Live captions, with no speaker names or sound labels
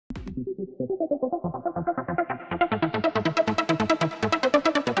Hi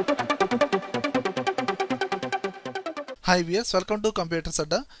viewers, welcome to computers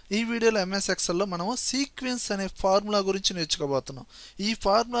అడ్డా. ఈ వీడియోలో MS ఎక్సెల్లో మనము సీక్వెన్స్ అనే ఫార్ములా గురించి నేర్చుకోబోతున్నాం. ఈ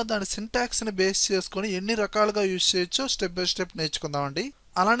ఫార్ములా దాని సింటాక్స్ని బేస్ చేసుకొని ఎన్ని రకాలుగా యూజ్ చేయొచ్చో స్టెప్ బై స్టెప్ నేర్చుకుందామండి.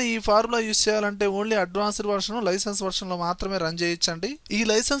 అలానే ఈ ఫార్ములా యూజ్ చేయాలంటే ఓన్లీ అడ్వాన్స్డ్ వర్షన్, లైసెన్స్ వర్షన్లో మాత్రమే రన్ చేయొచ్చండి. ఈ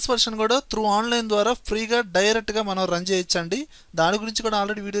లైసెన్స్ వర్షన్ కూడా త్రూ ఆన్లైన్ ద్వారా ఫ్రీగా డైరెక్ట్గా మనం రన్ చేయొచ్చండి. దాని గురించి కూడా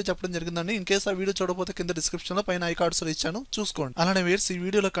ఆల్రెడీ వీడియో చెప్పడం జరిగిందండి. ఇన్ కేసు ఆ వీడియో చూడకపోతే కింద డిస్క్రిప్షన్లో పైన ఐ కార్డ్స్లో ఇచ్చాను, చూసుకోండి. అలానే వేర్స్ ఈ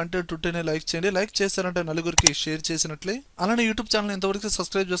వీడియోలో కంటెంట్ ఉంటేనే లైక్ చేయండి. లైక్ చేశారంటే నలుగురికి షేర్ చేసినట్లే. అలానే యూట్యూబ్ ఛానల్ ఇంతవరకు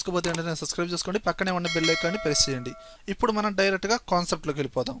సబ్స్క్రైబ్ చేసుకోకపోతే వెంటనే సబ్స్క్రైబ్ చేసుకోండి. పక్కనే ఉన్న బెల్ ఐకాన్ని ప్రెస్ చేయండి. ఇప్పుడు మనం డైరెక్ట్గా కాన్సెప్ట్లోకి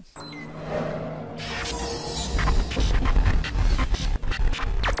వెళ్ళిపోదాం.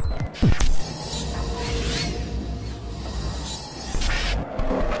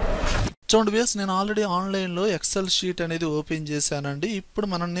 చూడండి వ్యూయర్స్, నేను ఆల్రెడీ ఆన్లైన్లో ఎక్సెల్ షీట్ అనేది ఓపెన్ చేశానండి. ఇప్పుడు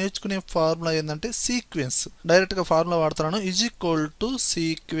మనం నేర్చుకునే ఫార్ములా ఏంటంటే సీక్వెన్స్. డైరెక్ట్గా ఫార్ములా వాడుతున్నాను. Is equal to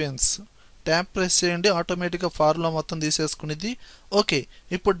sequence. Tap press చేయండి, ఆటోమేటిక్గా ఫార్ములా మొత్తం తీసేసుకునేది. ఓకే,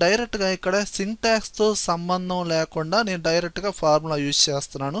 ఇప్పుడు డైరెక్ట్గా ఇక్కడ సింటాక్స్తో సంబంధం లేకుండా నేను డైరెక్ట్గా ఫార్ములా యూజ్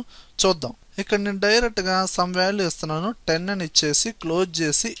చేస్తున్నాను. చూద్దాం. ఇక్కడ నేను డైరెక్ట్గా సమ్ వాల్యూ ఇస్తున్నాను. 10 అని ఇచ్చేసి క్లోజ్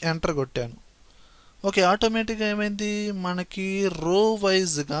చేసి ఎంటర్ కొట్టాను. ఓకే, ఆటోమేటిక్గా ఏమైంది, మనకి రో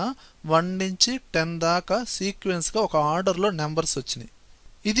వైజ్గా 1 నుంచి 10 దాకా సీక్వెన్స్గా ఒక ఆర్డర్లో నెంబర్స్ వచ్చినాయి.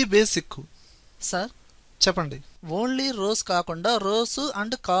 ఇది బేసిక్. సార్ చెప్పండి. ఓన్లీ రోస్ కాకుండా రోస్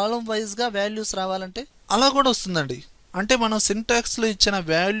అండ్ కాలం వైజ్గా వాల్యూస్ రావాలంటే అలా కూడా వస్తుందండి. అంటే మనం సింటాక్స్లో ఇచ్చిన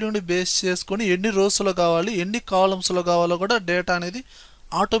వాల్యూని బేస్ చేసుకొని ఎన్ని రోస్లో కావాలి, ఎన్ని కాలమ్స్లో కావాలో కూడా డేటా అనేది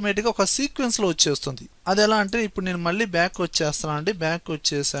ఆటోమేటిక్గా ఒక సీక్వెన్స్లో వచ్చేస్తుంది. అది ఎలా అంటే ఇప్పుడు నేను మళ్ళీ బ్యాక్ వచ్చేస్తాను అండి. బ్యాక్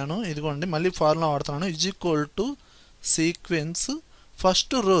వచ్చేసాను. ఇదిగోండి, మళ్ళీ ఫార్ములా వాడుతున్నాను. Is equal to sequence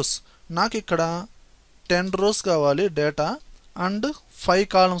first rose. నాకు ఇక్కడ 10 రోస్ కావాలి డేటా అండ్ 5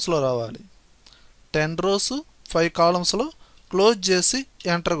 కాలమ్స్లో రావాలి. 10 రోస్ 5 కాలమ్స్లో క్లోజ్ చేసి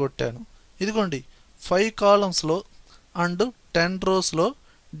ఎంటర్ కొట్టాను. ఇదిగోండి, 5 కాలమ్స్లో అండ్ 10 రోస్లో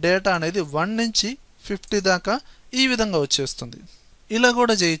డేటా అనేది 1 నుంచి 50 దాకా ఈ విధంగా వచ్చేస్తుంది. ఇలా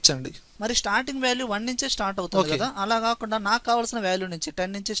కూడా చేయొచ్చండి. మరి స్టార్టింగ్ వాల్యూ 1 నుంచే స్టార్ట్ అవుతుంది కదా, అలా కాకుండా నాకు కావాల్సిన వాల్యూ నుంచి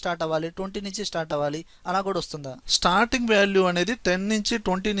 10 నుంచి స్టార్ట్ అవ్వాలి, 20 నుంచి స్టార్ట్ అవ్వాలి, అలా కూడా వస్తుందా? స్టార్టింగ్ వాల్యూ అనేది 10 నుంచి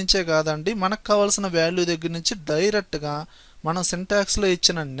 20 నుంచే కాదండి. మనకు కావాల్సిన వాల్యూ దగ్గర నుంచి డైరెక్ట్గా మనం సింటాక్స్లో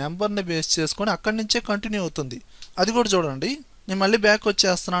ఇచ్చిన నెంబర్ని బేస్ చేసుకొని అక్కడి నుంచే కంటిన్యూ అవుతుంది. అది కూడా చూడండి. నేను మళ్ళీ బ్యాక్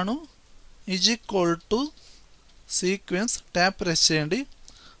వచ్చేస్తున్నాను. Is equal to sequence, tap press చేయండి.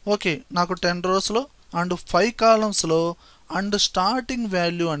 ఓకే, నాకు 10 రోస్లో అండ్ 5 కాలమ్స్లో అండ్ స్టార్టింగ్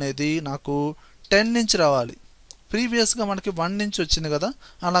వాల్యూ అనేది నాకు 10 నుంచి రావాలి. ప్రీవియస్గా మనకి 1 నుంచి వచ్చింది కదా,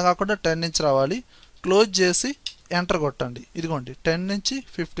 అలా కాకుండా 10 నుంచి రావాలి. క్లోజ్ చేసి ఎంటర్ కొట్టండి. ఇదిగోండి, 10 నుంచి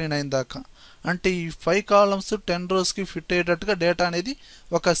 59 దాకా. అంటే ఈ 5 కాలమ్స్ 10 రోస్కి ఫిట్ అయ్యేటట్టుగా డేటా అనేది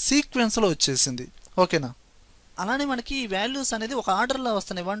ఒక సీక్వెన్స్లో వచ్చేసింది. ఓకేనా? అలానే మనకి ఈ వాల్యూస్ అనేది ఒక ఆర్డర్లో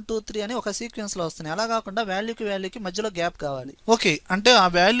వస్తున్నాయి. 1 2 3 అని ఒక సీక్వెన్స్లో వస్తున్నాయి. అలా కాకుండా వాల్యూకి మధ్యలో గ్యాప్ కావాలి. ఓకే, అంటే ఆ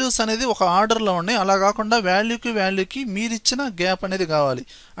వాల్యూస్ అనేది ఒక ఆర్డర్లో ఉన్నాయి. అలా కాకుండా వాల్యూకి మీరిచ్చిన గ్యాప్ అనేది కావాలి.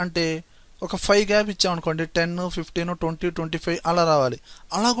 అంటే ఒక 5 గ్యాప్ ఇచ్చామనుకోండి, 10 15 20 25 అలా రావాలి.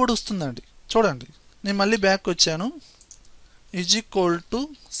 అలా కూడా వస్తుందండి. చూడండి, నేను మళ్ళీ బ్యాక్ వచ్చాను. Is equal to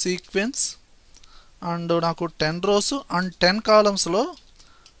sequence and నాకు 10 రోస్ అండ్ 10 కాలమ్స్లో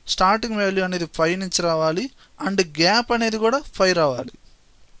స్టార్టింగ్ వాల్యూ అనేది 5 నుంచి రావాలి అండ్ గ్యాప్ అనేది కూడా 5 రావాలి.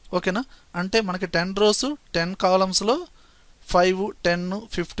 ఓకేనా? అంటే మనకి 10 రోస్ 10 కాలమ్స్లో 5 10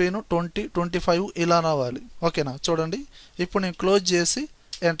 15 20 25 ఇలా రావాలి. ఓకేనా? చూడండి, ఇప్పుడు నేను క్లోజ్ చేసి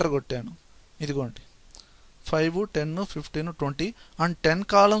ఎంటర్ కొట్టాను. ఇదిగోండి, 5 10 15 20 అండ్ 10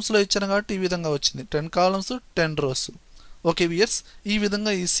 కాలమ్స్లో ఇచ్చాను కాబట్టి ఈ విధంగా వచ్చింది. 10 కాలమ్స్ 10 రోస్. ఓకే వ్యూయర్స్, ఈ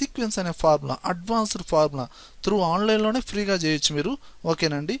విధంగా ఈ సీక్వెన్స్ అనే ఫార్ములా, అడ్వాన్స్డ్ ఫార్ములా త్రూ ఆన్లైన్లోనే ఫ్రీగా చేయొచ్చు మీరు.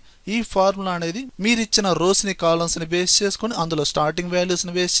 ఓకేనండి? ఈ ఫార్ములా అనేది మీరు ఇచ్చిన రోస్ని కాలమ్స్ని బేస్ చేసుకొని, అందులో స్టార్టింగ్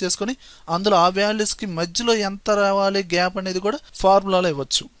వాల్యూస్ని బేస్ చేసుకొని, అందులో ఆ వాల్యూస్కి మధ్యలో ఎంత రావాలి గ్యాప్ అనేది కూడా ఫార్ములాలో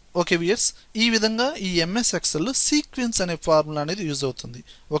ఇవ్వచ్చు. ఓకే వ్యూయర్స్, ఈ విధంగా ఈ ఎంఎస్ ఎక్సెల్లో సీక్వెన్స్ అనే ఫార్ములా అనేది యూజ్ అవుతుంది.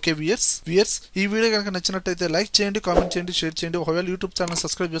 ఓకే వ్యూయర్స్, ఈ వీడియో కనుక నచ్చినట్టయితే లైక్ చేయండి, కామెంట్ చేయండి, షేర్ చేయండి. ఒకవేళ యూట్యూబ్ ఛానల్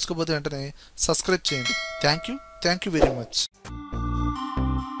సబ్స్క్రైబ్ చేసుకోకపోతే వెంటనే సబ్స్క్రైబ్ చేయండి. Thank you very much.